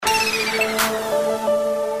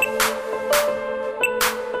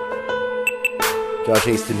Josh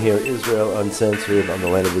Haston here, Israel Uncensored on the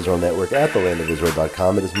Land of Israel Network at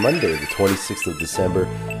thelandofisrael.com. It is Monday, the 26th of December,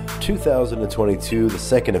 2022, the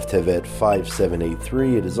 2nd of Tevet,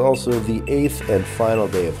 5783. It is also the 8th and final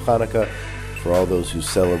day of Hanukkah. For all those who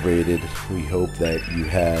celebrated, we hope that you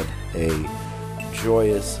had a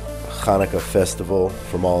joyous Hanukkah festival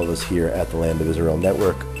from all of us here at the Land of Israel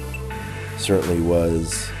Network. Certainly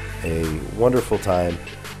was a wonderful time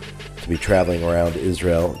to be traveling around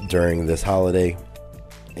Israel during this holiday.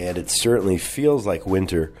 And it certainly feels like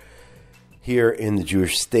winter here in the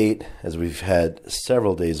Jewish state, as we've had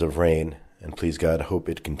several days of rain, and please God, hope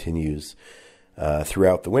it continues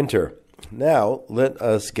throughout the winter. Now, let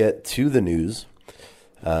us get to the news.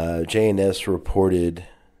 JNS reported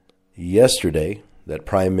yesterday that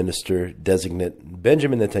Prime Minister-designate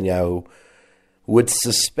Benjamin Netanyahu would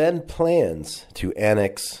suspend plans to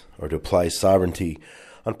annex or to apply sovereignty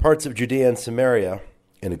on parts of Judea and Samaria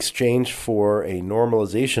in exchange for a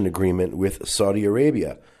normalization agreement with Saudi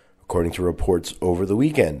Arabia, according to reports over the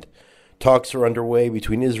weekend. Talks are underway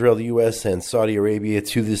between Israel, the U.S., and Saudi Arabia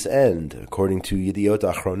to this end. According to Yediot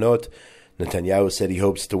Achronot, Netanyahu said he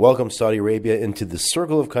hopes to welcome Saudi Arabia into the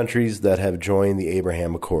circle of countries that have joined the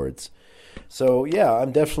Abraham Accords. So, yeah,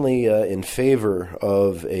 I'm definitely in favor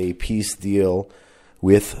of a peace deal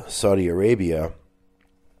with Saudi Arabia,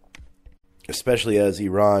 especially as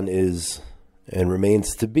Iran is and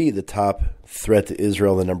remains to be the top threat to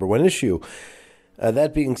Israel, the number one issue.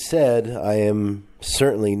 That being said, I am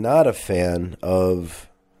certainly not a fan of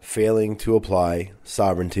failing to apply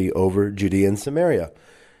sovereignty over Judea and Samaria.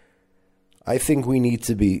 I think we need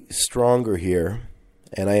to be stronger here.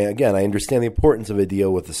 And I understand the importance of a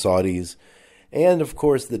deal with the Saudis and, of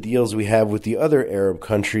course, the deals we have with the other Arab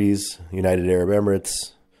countries, United Arab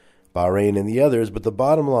Emirates, Bahrain, and the others. But the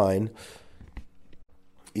bottom line,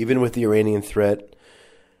 even with the Iranian threat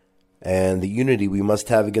and the unity we must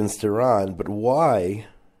have against Iran, but why,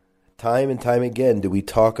 time and time again, do we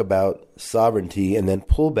talk about sovereignty and then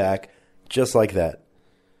pull back just like that?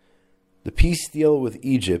 The peace deal with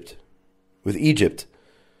Egypt that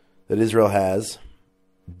Israel has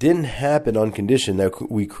didn't happen on condition that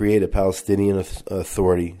we create a Palestinian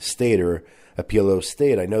Authority state or a PLO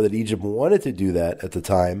state. I know that Egypt wanted to do that at the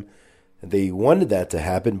time. They wanted that to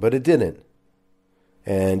happen, but it didn't.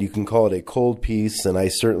 And you can call it a cold peace, and I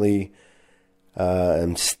certainly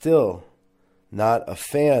am still not a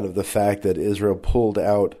fan of the fact that Israel pulled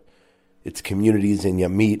out its communities in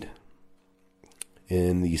Yamit,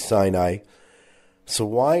 in the Sinai. So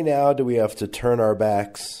why now do we have to turn our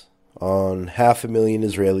backs on 500,000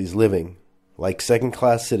 Israelis living like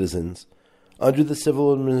second-class citizens under the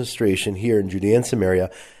civil administration here in Judea and Samaria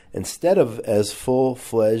instead of as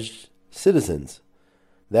full-fledged citizens?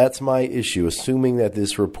 That's my issue, assuming that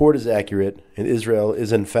this report is accurate and Israel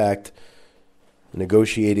is in fact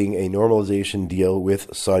negotiating a normalization deal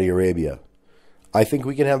with Saudi Arabia. I think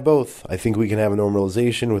we can have both. I think we can have a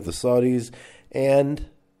normalization with the Saudis and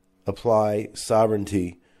apply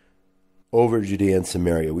sovereignty over Judea and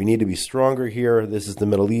Samaria. We need to be stronger here. This is the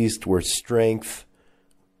Middle East where strength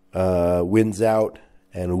wins out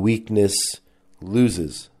and weakness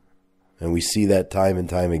loses. And we see that time and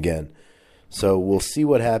time again. So we'll see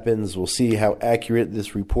what happens. We'll see how accurate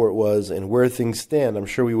this report was and where things stand. I'm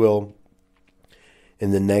sure we will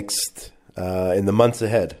in the months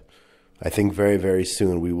ahead. I think very, very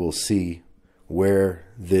soon we will see where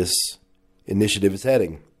this initiative is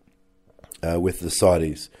heading with the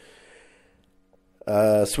Saudis.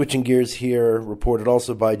 Switching gears here, reported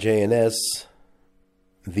also by JNS,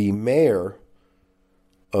 the mayor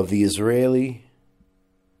of the Israeli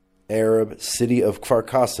Arab city of Kfar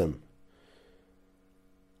Qasim,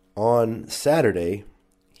 on Saturday,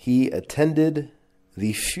 he attended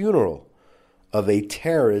the funeral of a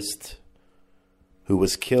terrorist who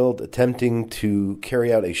was killed attempting to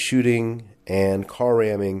carry out a shooting and car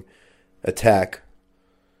ramming attack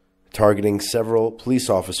targeting several police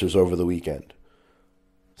officers over the weekend.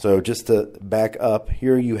 So just to back up,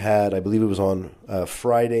 here you had, I believe it was on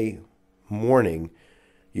Friday morning,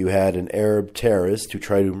 you had an Arab terrorist who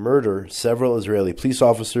tried to murder several Israeli police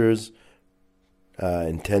officers,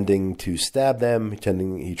 intending to stab them,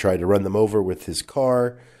 he tried to run them over with his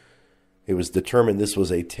car. It was determined this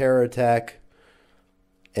was a terror attack.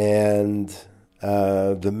 And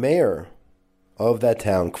the mayor of that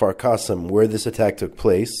town, Kfar Qasim, where this attack took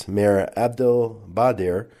place, Mayor Abdel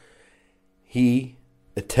Bader, he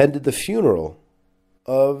attended the funeral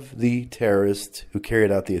of the terrorist who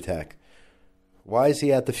carried out the attack. Why is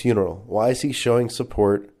he at the funeral? Why is he showing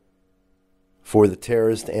support for the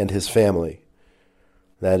terrorist and his family?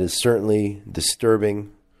 That is certainly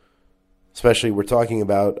disturbing, Especially, we're talking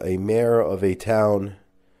about a mayor of a town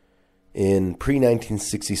in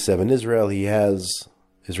pre-1967 Israel. He has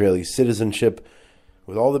Israeli citizenship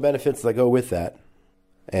with all the benefits that go with that.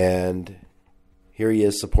 And here he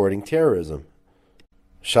is supporting terrorism.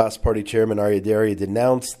 Shas Party Chairman Aryeh Deri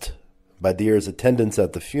denounced Badir's attendance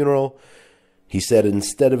at the funeral. He said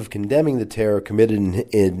instead of condemning the terror committed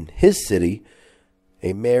in his city,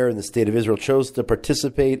 a mayor in the state of Israel chose to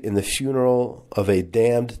participate in the funeral of a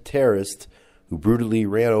damned terrorist who brutally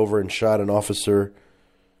ran over and shot an officer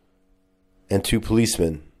and 2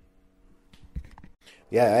 policemen.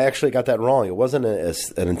 Yeah, I actually got that wrong. It wasn't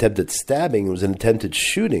an attempted stabbing. It was an attempted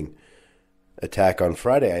shooting attack on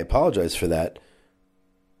Friday. I apologize for that.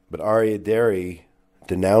 But Aryeh Deri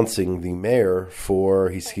denouncing the mayor for,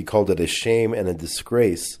 he called it a shame and a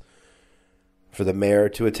disgrace for the mayor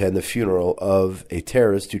to attend the funeral of a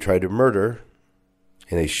terrorist who tried to murder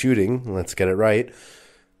in a shooting, let's get it right,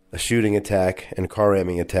 a shooting attack and car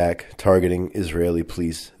ramming attack targeting Israeli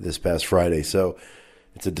police this past Friday. So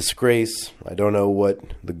it's a disgrace. I don't know what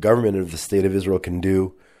the government of the state of Israel can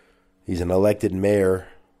do. He's an elected mayor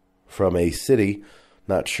from a city.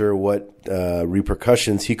 Not sure what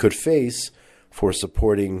repercussions he could face for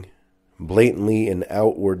supporting, blatantly and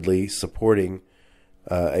outwardly supporting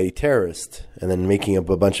a terrorist and then making up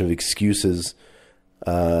a bunch of excuses.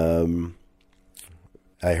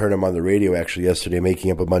 I heard him on the radio actually yesterday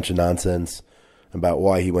making up a bunch of nonsense about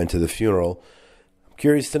why he went to the funeral. I'm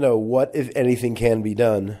curious to know what, if anything, can be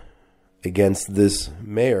done against this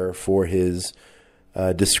mayor for his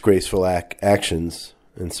disgraceful actions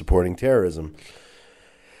in supporting terrorism.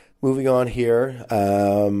 Moving on here,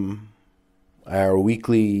 our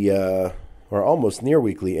weekly, or almost near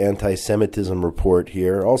weekly, anti-Semitism report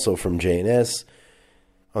here, also from JNS.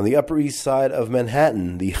 On the Upper East Side of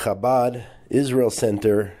Manhattan, the Chabad Israel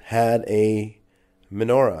Center had a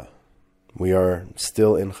menorah. We are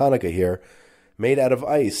still in Hanukkah here, made out of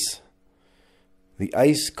ice. The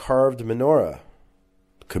ice-carved menorah,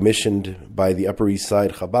 commissioned by the Upper East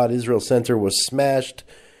Side Chabad Israel Center, was smashed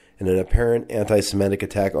in an apparent anti-Semitic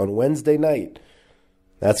attack on Wednesday night.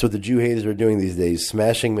 That's what the Jew haters are doing these days,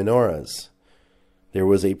 smashing menorahs. There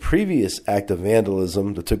was a previous act of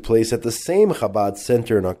vandalism that took place at the same Chabad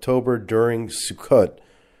Center in October during Sukkot.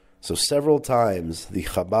 So several times the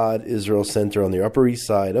Chabad Israel Center on the Upper East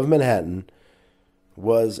Side of Manhattan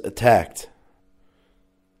was attacked.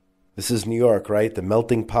 This is New York, right? The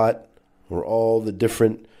melting pot where all the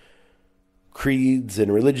different creeds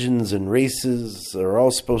and religions and races are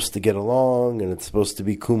all supposed to get along, and it's supposed to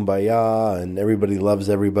be kumbaya, and everybody loves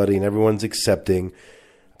everybody, and everyone's accepting.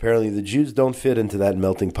 Apparently the Jews don't fit into that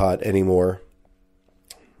melting pot anymore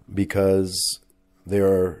because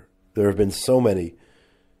there have been so many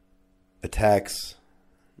attacks,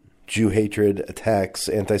 Jew hatred attacks,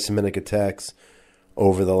 anti-Semitic attacks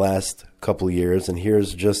over the last couple of years, and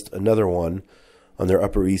here's just another one on their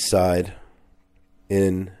Upper East Side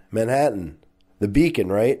in Manhattan. The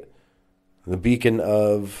beacon, right? The beacon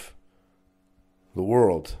of the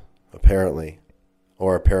world, apparently.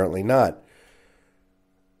 Or apparently not.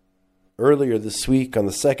 Earlier this week, on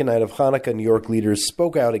the second night of Hanukkah, New York leaders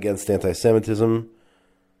spoke out against anti-Semitism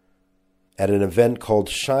at an event called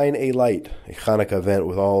Shine a Light, a Hanukkah event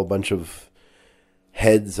with a bunch of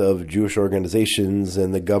heads of Jewish organizations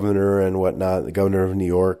and the governor and whatnot, the governor of New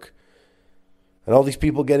York. And all these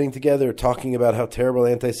people getting together, talking about how terrible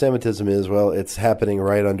anti-Semitism is. Well, it's happening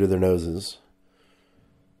right under their noses.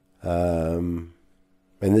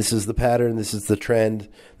 And this is the pattern. This is the trend.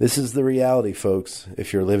 This is the reality, folks.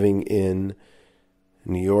 If you're living in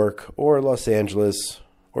New York or Los Angeles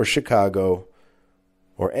or Chicago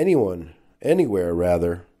or anywhere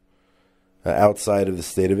rather, outside of the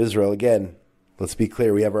state of Israel. Again, let's be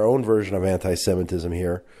clear. We have our own version of anti-Semitism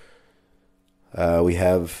here. We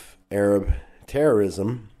have Arab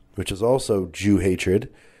terrorism, which is also Jew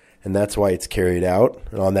hatred, and that's why it's carried out.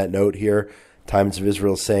 And on that note here, Times of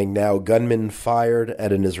Israel saying now gunmen fired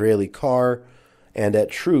at an Israeli car and at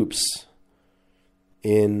troops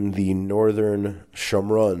in the northern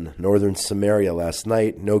Shomron, northern Samaria last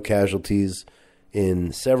night. No casualties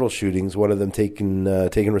in several shootings, one of them taken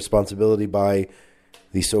responsibility by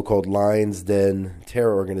the so-called Lion's Den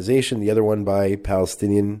terror organization, the other one by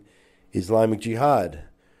Palestinian Islamic Jihad,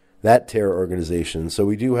 that terror organization. So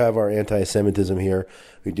we do have our anti-Semitism here.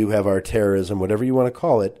 We do have our terrorism, whatever you want to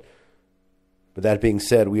call it. But that being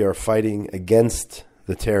said, we are fighting against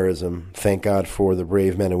the terrorism. Thank God for the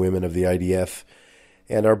brave men and women of the IDF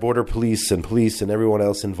and our border police and everyone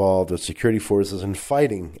else involved, the security forces, and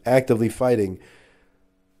fighting, actively fighting,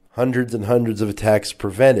 hundreds and hundreds of attacks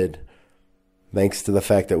prevented, thanks to the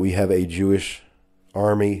fact that we have a Jewish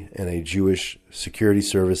army and a Jewish security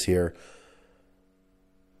service here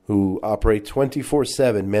who operate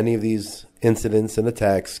 24/7. Many of these incidents and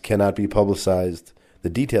attacks cannot be publicized. The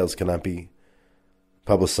details cannot be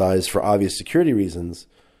publicized for obvious security reasons,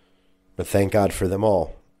 but thank God for them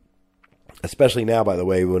all. Especially now, by the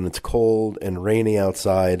way, when it's cold and rainy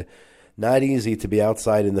outside. Not easy to be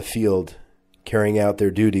outside in the field, carrying out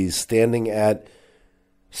their duties, standing at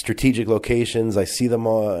strategic locations. I see them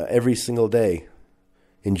every single day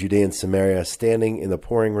in Judea and Samaria, standing in the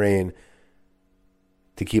pouring rain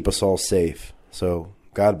to keep us all safe. So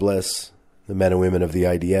God bless the men and women of the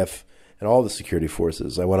IDF and all the security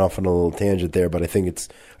forces. I went off on a little tangent there, but I think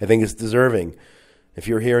it's deserving. If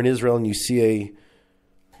you're here in Israel and you see a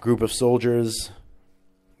group of soldiers,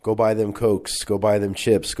 go buy them Cokes, go buy them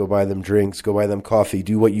chips, go buy them drinks, go buy them coffee.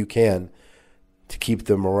 Do what you can to keep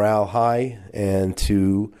the morale high and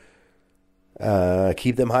to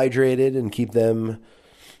keep them hydrated and keep them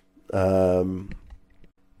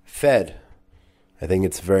fed. I think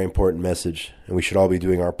it's a very important message, and we should all be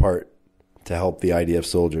doing our part to help the IDF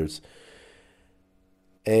soldiers.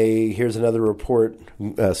 Here's another report,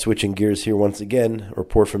 switching gears here once again, a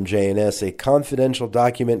report from JNS. A confidential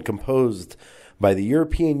document composed by the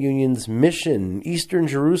European Union's mission in Eastern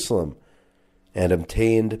Jerusalem and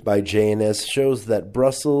obtained by JNS shows that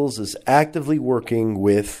Brussels is actively working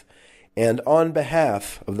with and on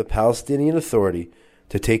behalf of the Palestinian Authority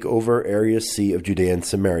to take over Area C of Judea and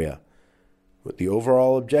Samaria. The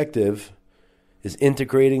overall objective is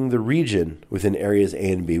integrating the region within areas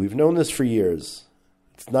A and B. We've known this for years.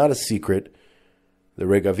 It's not a secret. The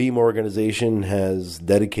Regavim organization has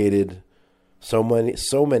dedicated so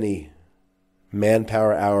many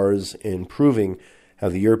manpower hours in proving how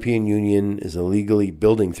the European Union is illegally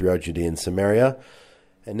building throughout Judea and Samaria.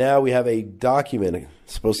 And now we have a document,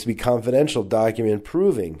 supposed to be confidential document,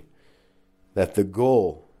 proving that the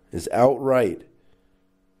goal is outright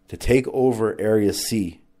to take over Area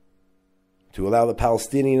C, to allow the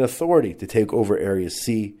Palestinian Authority to take over Area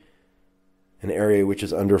C, an area which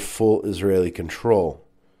is under full Israeli control.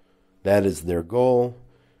 That is their goal.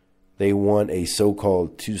 They want a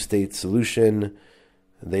so-called two-state solution.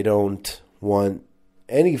 They don't want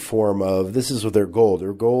any form of, this is what their goal.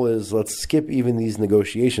 Their goal is, let's skip even these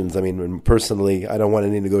negotiations. I mean, personally, I don't want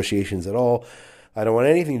any negotiations at all. I don't want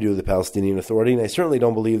anything to do with the Palestinian Authority, and I certainly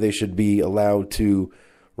don't believe they should be allowed to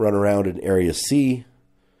run around in Area C.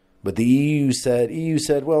 But the EU said,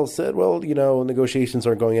 negotiations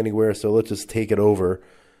aren't going anywhere, so let's just take it over.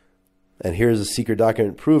 And here's a secret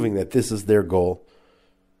document proving that this is their goal.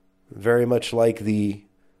 Very much like the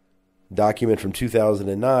document from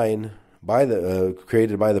 2009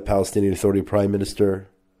 created by the Palestinian Authority Prime Minister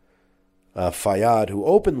Fayyad, who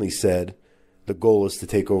openly said the goal is to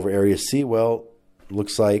take over Area C. Well,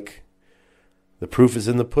 looks like the proof is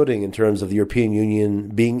in the pudding in terms of the European Union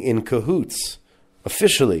being in cahoots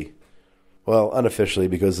officially. Well, unofficially,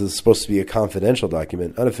 because it's supposed to be a confidential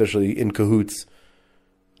document, unofficially in cahoots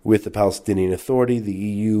with the Palestinian Authority, the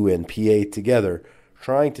EU, and PA together,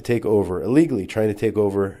 illegally trying to take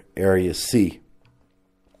over Area C.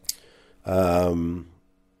 I'm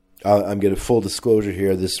getting full disclosure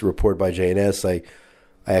here. This report by JNS, I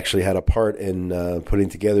actually had a part in putting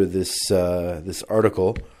together this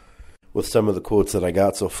article with some of the quotes that I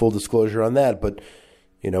got. So full disclosure on that. But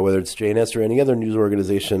whether it's JNS or any other news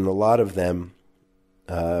organization, a lot of them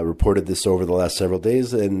reported this over the last several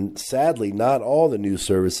days, and sadly, not all the news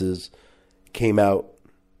services came out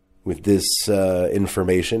with this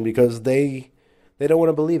information because they don't want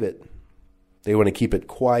to believe it. They want to keep it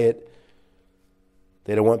quiet.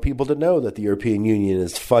 They don't want people to know that the European Union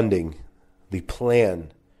is funding the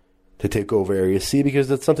plan to take over Area C because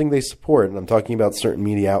that's something they support. And I'm talking about certain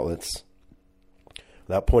media outlets.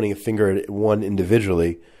 Without pointing a finger at one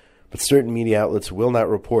individually, but certain media outlets will not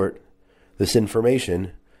report this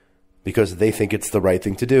information because they think it's the right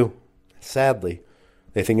thing to do. Sadly,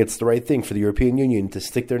 they think it's the right thing for the European Union to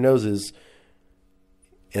stick their noses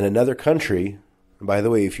in another country. And by the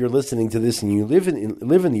way, if you're listening to this and you live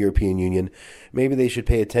in the European Union, maybe they should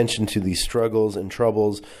pay attention to the struggles and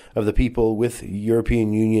troubles of the people with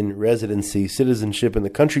European Union residency, citizenship in the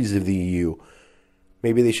countries of the EU.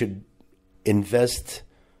 Maybe they should invest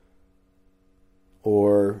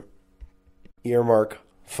or earmark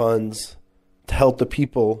funds to help the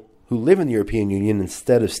people who live in the European Union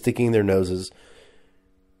instead of sticking their noses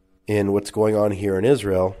in what's going on here in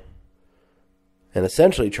Israel and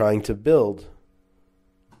essentially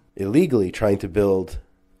illegally trying to build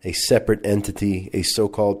a separate entity, a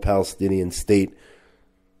so-called Palestinian state,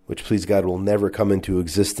 which, please God, will never come into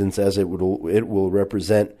existence, as it will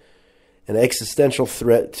represent an existential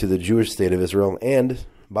threat to the Jewish state of Israel. And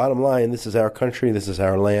bottom line, this is our country, this is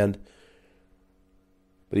our land.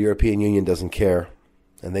 But the European Union doesn't care,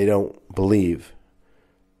 and they don't believe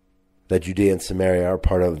that Judea and Samaria are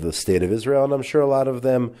part of the state of Israel. And I'm sure a lot of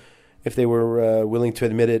them, if they were willing to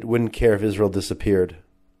admit it, wouldn't care if Israel disappeared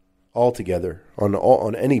altogether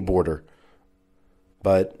on any border.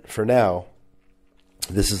 But for now,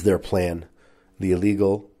 this is their plan, the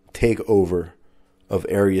illegal takeover of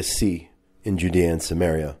Area C in Judea and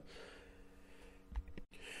Samaria.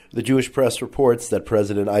 The Jewish press reports that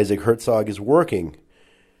President Isaac Herzog is working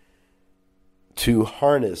to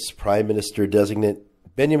harness Prime Minister-designate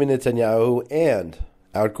Benjamin Netanyahu and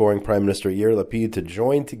outgoing Prime Minister Yair Lapid to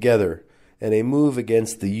join together in a move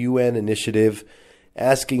against the UN initiative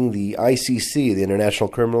asking the ICC, the International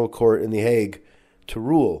Criminal Court in The Hague, to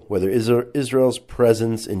rule whether Israel's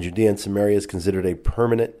presence in Judea and Samaria is considered a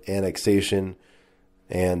permanent annexation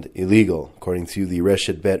and illegal, according to the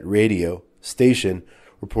Reshet Bet radio station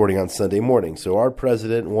reporting on Sunday morning. So our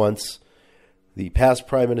president wants the past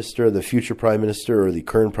prime minister, the future prime minister, or the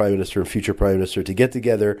current prime minister and future prime minister to get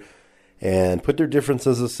together and put their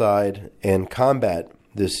differences aside and combat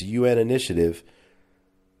this UN initiative,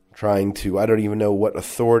 trying to, I don't even know what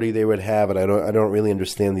authority they would have, and I don't really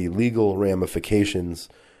understand the legal ramifications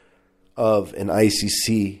of an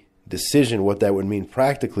ICC decision, what that would mean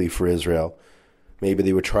practically for Israel. Maybe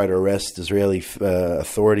they would try to arrest Israeli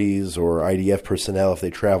authorities or IDF personnel if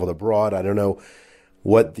they traveled abroad. I don't know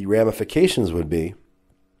what the ramifications would be.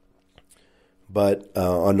 But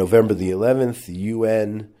on November the 11th, the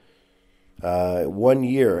UN, 1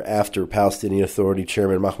 year after Palestinian Authority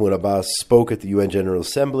Chairman Mahmoud Abbas spoke at the UN General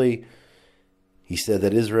Assembly, he said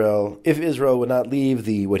that if Israel would not leave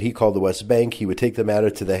what he called the West Bank, he would take the matter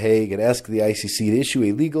to The Hague and ask the ICC to issue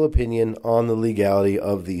a legal opinion on the legality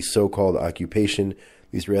of the so-called occupation,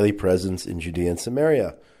 the Israeli presence in Judea and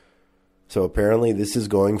Samaria. So apparently this is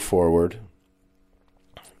going forward,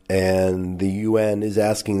 and the UN is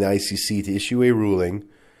asking the ICC to issue a ruling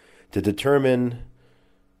to determine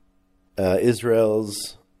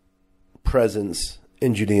Israel's presence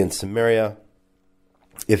in Judea and Samaria,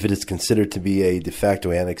 if it is considered to be a de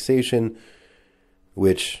facto annexation,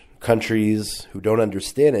 which countries who don't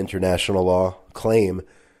understand international law claim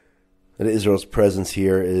that Israel's presence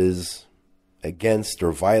here is against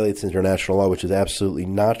or violates international law, which is absolutely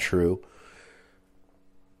not true.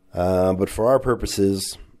 But for our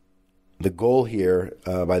purposes, the goal here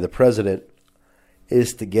by the president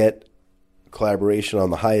is to get collaboration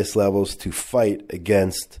on the highest levels to fight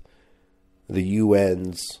against the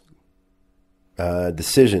UN's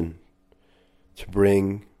decision to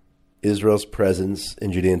bring Israel's presence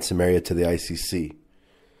in Judea and Samaria to the ICC.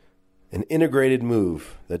 An integrated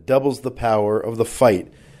move that doubles the power of the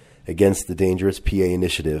fight against the dangerous PA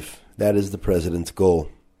initiative. That is the president's goal.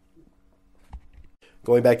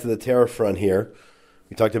 Going back to the terror front here,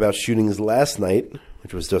 we talked about shootings last night,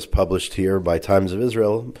 which was just published here by Times of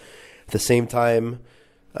Israel. At the same time,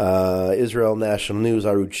 Israel National News,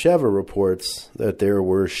 Arutz Sheva, reports that there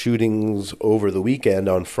were shootings over the weekend.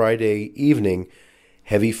 On Friday evening,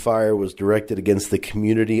 heavy fire was directed against the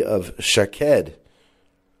community of Shaked. And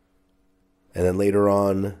then later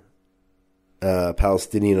on,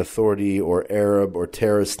 Palestinian Authority or Arab or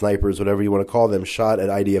terrorist snipers, whatever you want to call them, shot at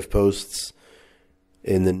IDF posts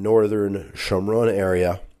in the northern Shomron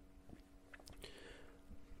area.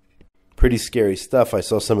 Pretty scary stuff. I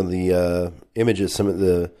saw some of the images, some of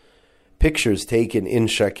the pictures taken in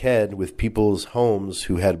Shaked with people's homes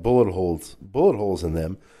who had bullet holes in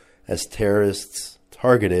them as terrorists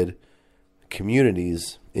targeted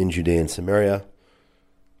communities in Judea and Samaria.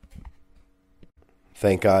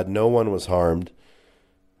 Thank God no one was harmed,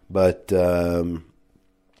 but it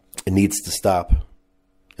needs to stop.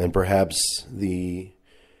 And perhaps the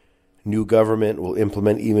new government will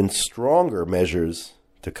implement even stronger measures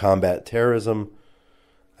to combat terrorism,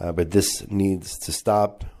 but this needs to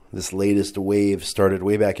stop. This latest wave started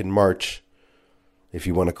way back in March, if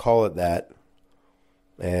you want to call it that.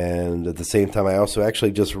 And at the same time, I also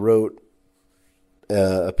actually just wrote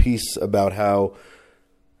a piece about how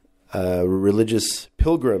religious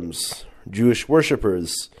pilgrims, Jewish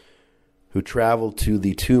worshippers, who travel to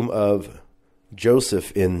the tomb of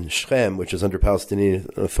Joseph in Shechem, which is under Palestinian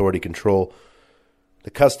Authority control. The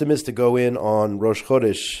custom is to go in on Rosh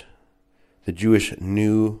Chodesh,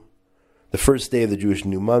 the first day of the Jewish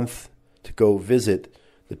new month, to go visit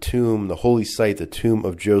the tomb, the holy site, the tomb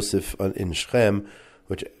of Joseph in Shechem,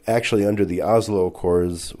 which actually under the Oslo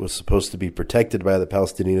Accords was supposed to be protected by the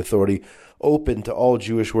Palestinian Authority, open to all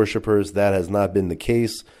Jewish worshippers. That has not been the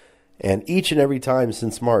case. And each and every time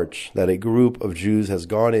since March that a group of Jews has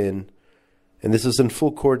gone in and this is in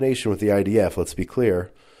full coordination with the IDF, let's be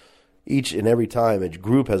clear. Each and every time a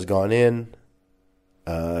group has gone in,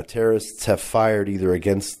 terrorists have fired either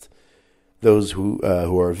against those who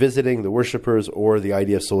are visiting, the worshipers, or the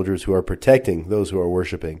IDF soldiers who are protecting those who are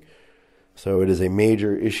worshiping. So it is a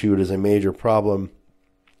major issue. It is a major problem.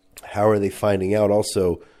 How are they finding out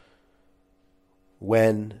also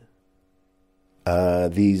when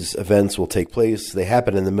these events will take place? They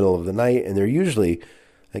happen in the middle of the night, and they're usually,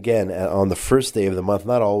 again, on the first day of the month,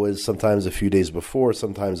 not always, sometimes a few days before,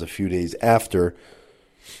 sometimes a few days after.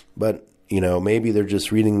 But, maybe they're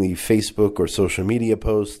just reading the Facebook or social media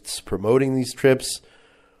posts promoting these trips.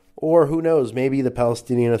 Or who knows, maybe the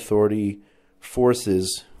Palestinian Authority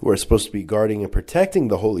forces who are supposed to be guarding and protecting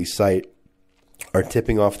the holy site are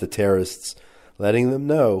tipping off the terrorists, letting them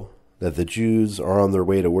know that the Jews are on their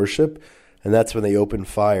way to worship, and that's when they open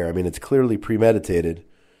fire. I mean, it's clearly premeditated.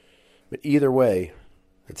 But either way,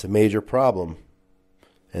 it's a major problem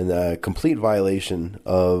and a complete violation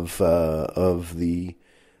of the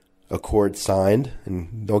accord signed.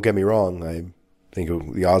 And don't get me wrong, I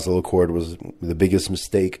think the Oslo Accord was the biggest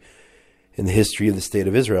mistake in the history of the State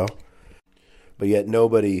of Israel. But yet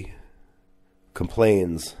nobody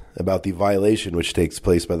complains about the violation which takes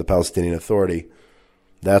place by the Palestinian Authority.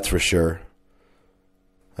 That's for sure.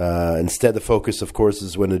 Instead, the focus, of course,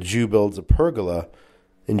 is when a Jew builds a pergola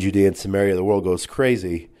in Judea and Samaria, the world goes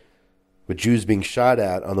crazy, with Jews being shot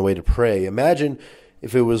at on the way to pray. Imagine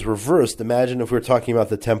if it was reversed. Imagine if we were talking about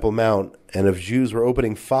the Temple Mount, and if Jews were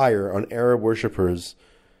opening fire on Arab worshippers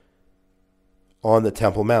on the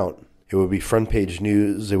Temple Mount. It would be front page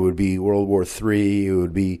news. It would be World War III. It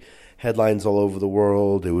would be headlines all over the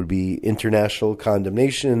world. It would be international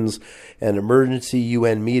condemnations and emergency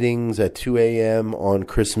UN meetings at 2 a.m. on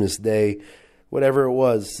Christmas Day. Whatever it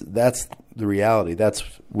was, that's the reality. That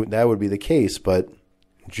would be the case. But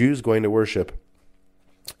Jews going to worship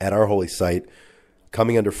at our holy site,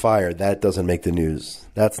 coming under fire, that doesn't make the news.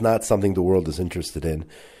 That's not something the world is interested in.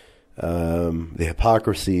 The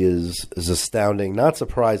hypocrisy is astounding, not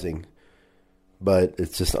surprising, but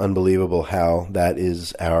it's just unbelievable how that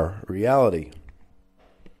is our reality.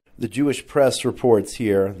 The Jewish press reports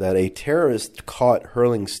here that a terrorist caught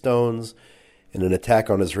hurling stones in an attack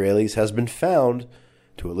on Israelis has been found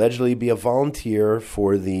to allegedly be a volunteer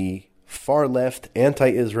for the far-left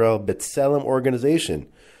anti-Israel B'Tselem organization,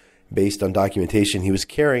 based on documentation he was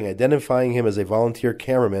carrying, identifying him as a volunteer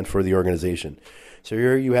cameraman for the organization. So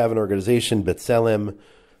here you have an organization, B'Tselem,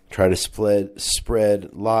 try to spread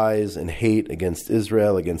lies and hate against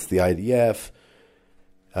Israel, against the IDF.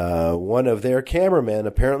 One of their cameramen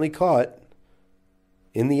apparently caught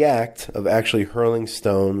in the act of actually hurling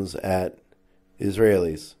stones at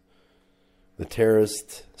Israelis. The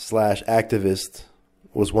terrorist/activist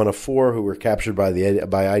was one of 4 who were captured by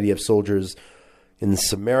IDF soldiers in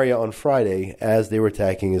Samaria on Friday as they were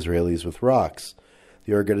attacking Israelis with rocks.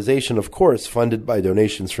 The organization, of course, funded by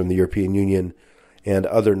donations from the European Union and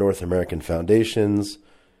other North American foundations,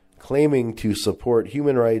 claiming to support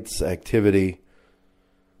human rights activity.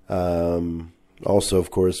 Also,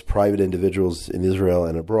 of course, private individuals in Israel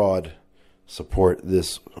and abroad support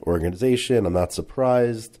this organization. I'm not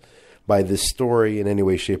surprised by this story in any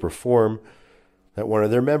way, shape, or form that one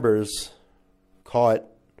of their members caught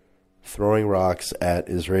throwing rocks at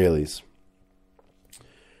Israelis.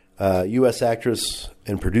 U.S. actress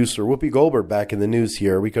and producer Whoopi Goldberg back in the news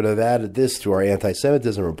here. We could have added this to our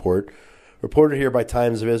anti-Semitism report. Reported here by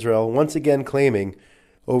Times of Israel, once again claiming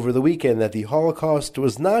over the weekend that the Holocaust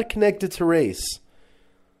was not connected to race.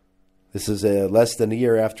 This is less than a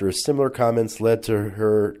year after similar comments led to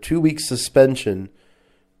her 2-week suspension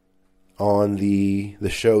on the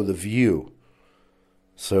show The View.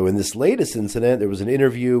 So in this latest incident, there was an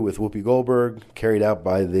interview with Whoopi Goldberg carried out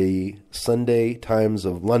by the Sunday Times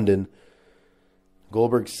of London.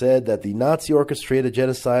 Goldberg said that the Nazi-orchestrated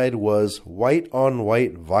genocide was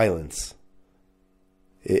white-on-white violence.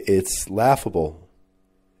 It's laughable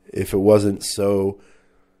if it wasn't so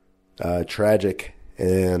tragic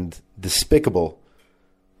and despicable.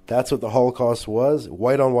 That's what the Holocaust was,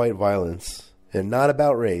 white-on-white violence, and not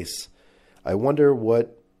about race. I wonder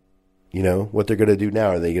what they're going to do now.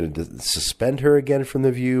 Are they going to suspend her again from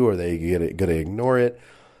The View? Or are they going to ignore it?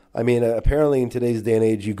 I mean, apparently in today's day and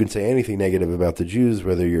age, you can say anything negative about the Jews,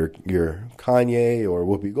 whether you're Kanye or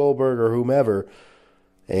Whoopi Goldberg or whomever,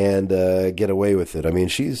 and get away with it. I mean,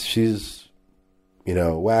 she's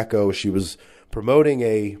wacko. She was promoting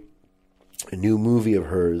a new movie of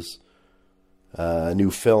hers, a new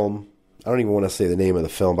film. I don't even want to say the name of the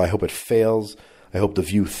film, but I hope it fails. I hope The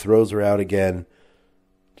View throws her out again.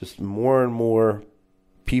 Just more and more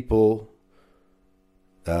people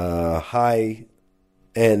high-end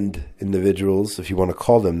individuals, if you want to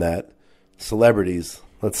call them that, celebrities,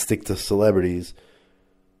 let's stick to celebrities,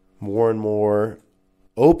 more and more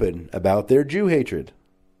open about their Jew hatred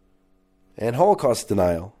and Holocaust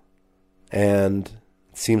denial. And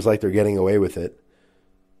it seems like they're getting away with it.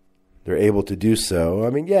 They're able to do so. I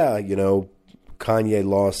mean, yeah, Kanye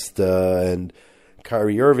lost and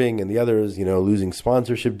Kyrie Irving and the others, losing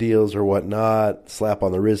sponsorship deals or whatnot, slap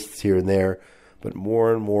on the wrists here and there. But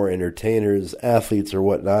more and more entertainers, athletes or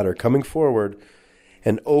whatnot are coming forward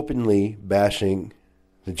and openly bashing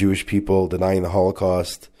the Jewish people, denying the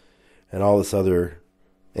Holocaust, and all this other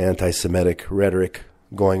anti-Semitic rhetoric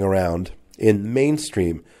going around in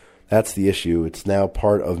mainstream. That's the issue. It's now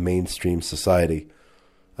part of mainstream society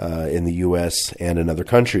in the U.S. and in other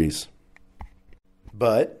countries.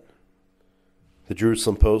 But the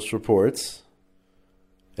Jerusalem Post reports,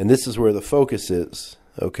 and this is where the focus is,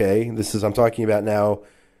 okay? I'm talking about now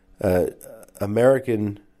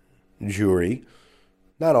American Jewry.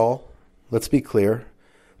 Not all, let's be clear,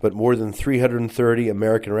 but more than 330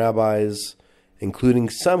 American rabbis, including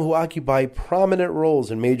some who occupy prominent roles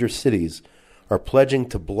in major cities, are pledging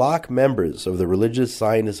to block members of the religious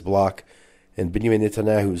Zionist bloc and Benjamin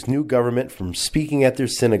Netanyahu's new government from speaking at their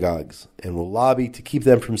synagogues and will lobby to keep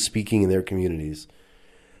them from speaking in their communities.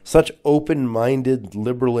 Such open-minded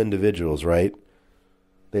liberal individuals, right?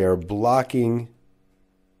 They are blocking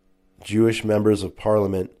Jewish members of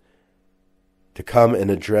parliament to come and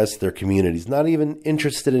address their communities, not even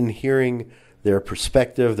interested in hearing their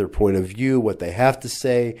perspective, their point of view, what they have to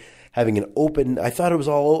say, having an open, I thought it was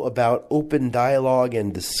all about open dialogue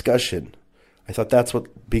and discussion. I thought that's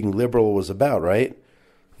what being liberal was about, right?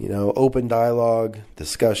 Open dialogue,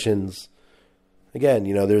 discussions. Again,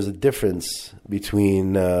 there's a difference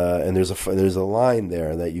between, and there's a line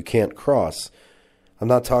there that you can't cross. I'm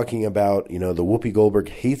not talking about, the Whoopi Goldberg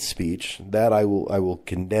hate speech. That I will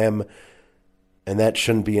condemn, and that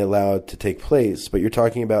shouldn't be allowed to take place. But you're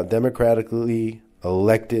talking about democratically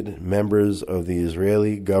elected members of the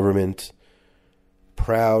Israeli government.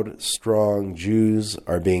 Proud, strong Jews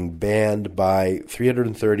are being banned by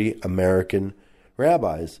 330 American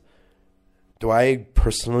rabbis. Do I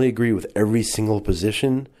personally agree with every single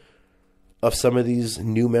position of some of these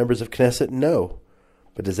new members of Knesset? No.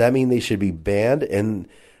 But does that mean they should be banned? And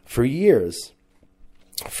for years,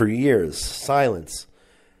 silence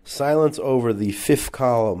over the fifth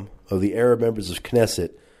column of the Arab members of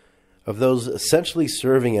Knesset, of those essentially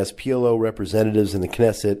serving as PLO representatives in the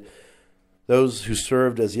Knesset, those who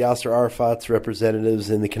served as Yasser Arafat's representatives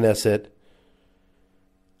in the Knesset.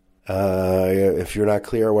 If you're not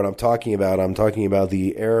clear what I'm talking about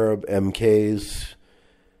the Arab MKs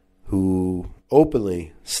who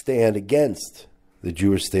openly stand against the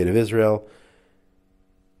Jewish state of Israel.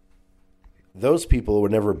 Those people were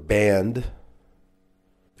never banned.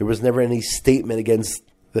 There was never any statement against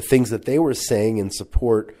the things that they were saying in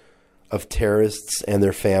support of terrorists and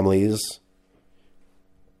their families.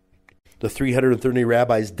 The 330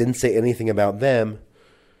 rabbis didn't say anything about them.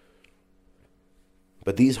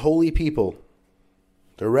 But these holy people,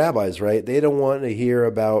 they're rabbis, right? They don't want to hear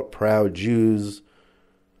about proud Jews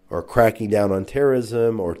or cracking down on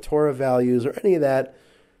terrorism or Torah values or any of that.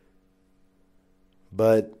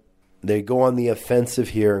 But they go on the offensive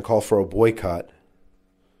here and call for a boycott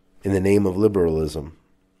in the name of liberalism.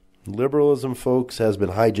 Liberalism, folks, has been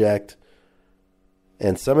hijacked.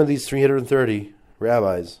 And some of these 330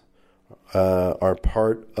 rabbis are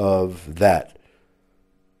part of that.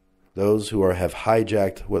 Those who have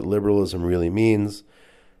hijacked what liberalism really means,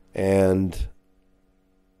 and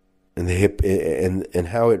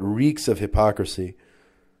how it reeks of hypocrisy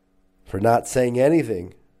for not saying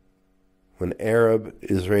anything when Arab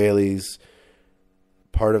Israelis,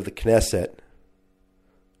 part of the Knesset,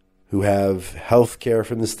 who have health care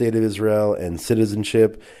from the state of Israel and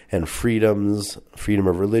citizenship and freedoms, freedom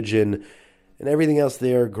of religion, and everything else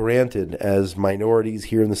they are granted as minorities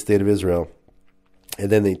here in the state of Israel. And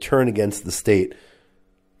then they turn against the state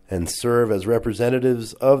and serve as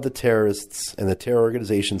representatives of the terrorists and the terror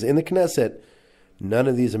organizations in the Knesset. None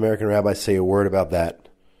of these American rabbis say a word about that.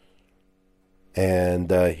 And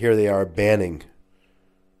here they are banning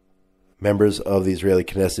members of the Israeli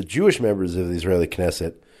Knesset, Jewish members of the Israeli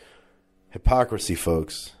Knesset. Hypocrisy,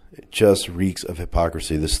 folks. It just reeks of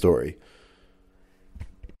hypocrisy, this story.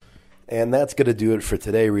 And that's going to do it for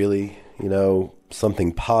today, really.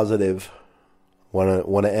 Something positive.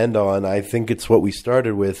 Want to end on. I think it's what we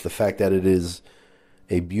started with, the fact that it is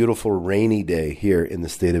a beautiful rainy day here in the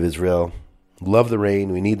state of Israel. Love the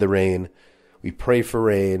rain. We need the rain. We pray for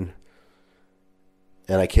rain.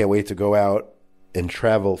 And I can't wait to go out and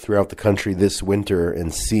travel throughout the country this winter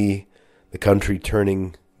and see the country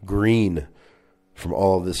turning green from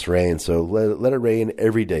all of this rain. So let it rain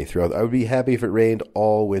every day throughout. I would be happy if it rained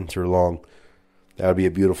all winter long. That would be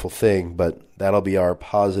a beautiful thing, but that'll be our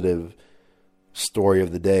positive story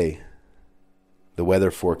of the day. The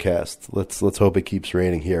weather forecast. Let's hope it keeps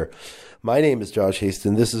raining here. My name is Josh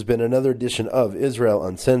Haston. This has been another edition of Israel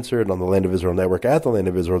Uncensored on the Land of Israel Network at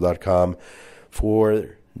thelandofisrael.com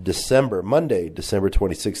for Monday, December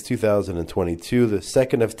 26, 2022, the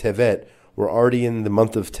 2nd of Tevet. We're already in the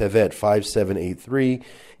month of Tevet, 5783.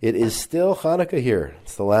 It is still Hanukkah here.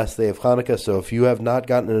 It's the last day of Hanukkah, so if you have not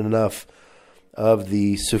gotten enough of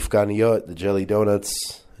the sufganiyot, the jelly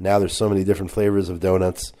donuts, now there's so many different flavors of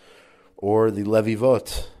donuts, or the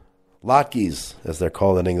levivot, latkes, as they're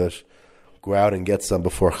called in English, go out and get some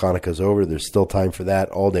before Hanukkah's over. There's still time for that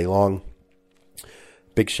all day long.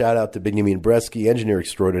 Big shout out to Benjamin Bresky, engineer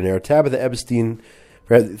extraordinaire, Tabitha Epstein,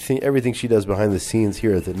 for everything she does behind the scenes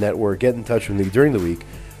here at the network. Get in touch with me during the week.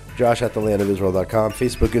 Josh at thelandofisrael.com,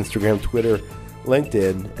 Facebook, Instagram, Twitter,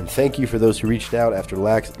 LinkedIn. And thank you for those who reached out after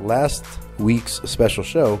last week's special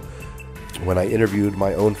show when I interviewed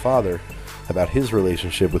my own father about his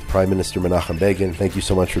relationship with Prime Minister Menachem Begin. Thank you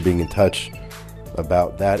so much for being in touch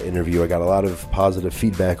about that interview. I got a lot of positive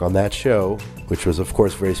feedback on that show, which was, of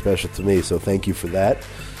course, very special to me. So thank you for that.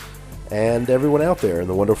 And everyone out there in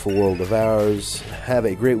the wonderful world of ours, have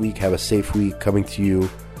a great week. Have a safe week, coming to you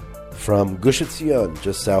from Gush Etzion,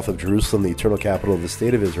 just south of Jerusalem, the eternal capital of the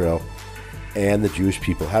state of Israel, and the Jewish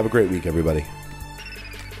people. Have a great week, everybody.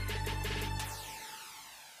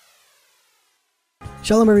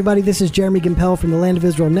 Shalom, everybody. This is Jeremy Gimpel from the Land of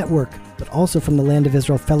Israel Network, but also from the Land of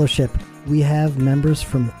Israel Fellowship. We have members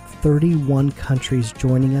from 31 countries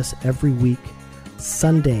joining us every week,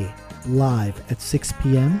 Sunday, live at 6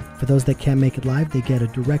 p.m. For those that can't make it live, they get a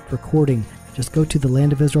direct recording. Just go to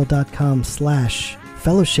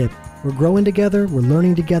thelandofisrael.com/fellowship. We're growing together, we're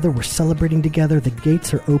learning together, we're celebrating together. The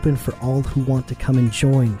gates are open for all who want to come and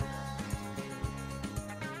join.